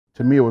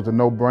To me, it was a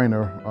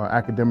no-brainer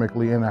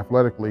academically and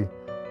athletically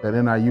that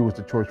NIU was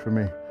the choice for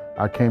me.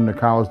 I came to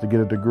college to get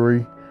a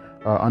degree,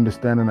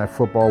 understanding that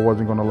football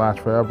wasn't going to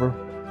last forever.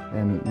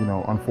 And,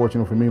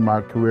 unfortunately for me,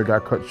 my career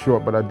got cut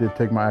short, but I did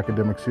take my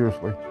academics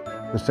seriously.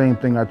 The same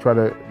thing I try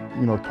to,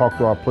 talk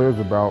to our players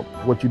about.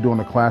 What you do in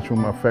the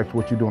classroom affects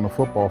what you do on the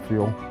football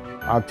field.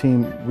 Our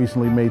team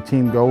recently made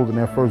team goals, and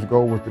their first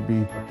goal was to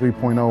be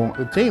 3.0.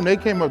 The team, they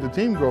came up, the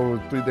team goal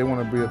was they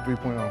want to be a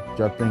 3.0, which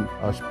I think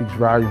speaks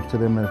volumes to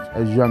them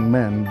as young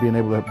men, being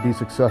able to be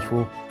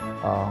successful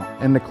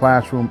in the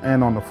classroom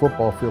and on the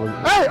football field.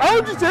 Hey, I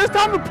heard you say it's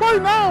time to play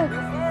now.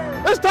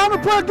 It's time to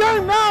play a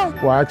game now.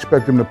 Well, I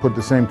expect them to put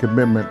the same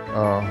commitment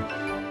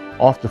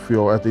off the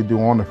field as they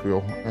do on the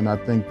field, and I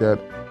think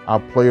that our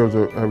players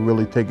have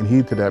really taken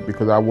heed to that,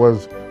 because I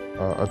was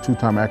a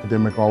two-time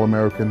academic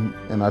All-American,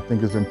 and I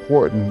think it's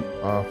important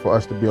for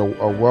us to be a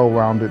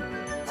well-rounded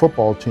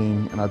football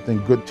team, and I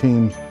think good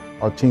teams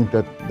are teams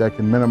that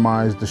can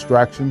minimize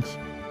distractions,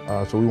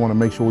 so we want to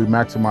make sure we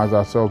maximize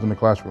ourselves in the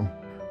classroom.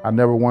 I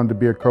never wanted to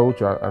be a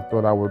coach. I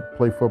thought I would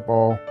play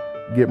football,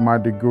 get my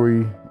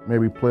degree,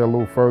 maybe play a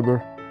little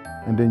further,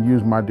 and then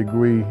use my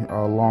degree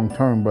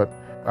long-term, but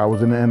I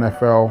was in the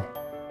NFL.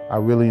 I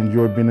really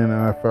enjoyed being in the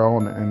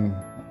NFL and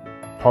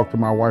talked to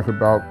my wife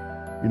about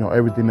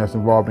everything that's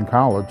involved in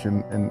college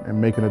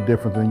and making a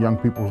difference in young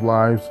people's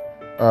lives.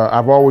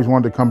 I've always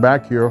wanted to come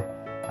back here.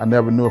 I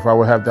never knew if I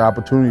would have the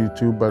opportunity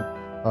to, but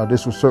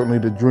this was certainly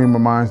the dream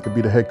of mine, to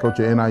be the head coach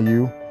at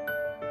NIU.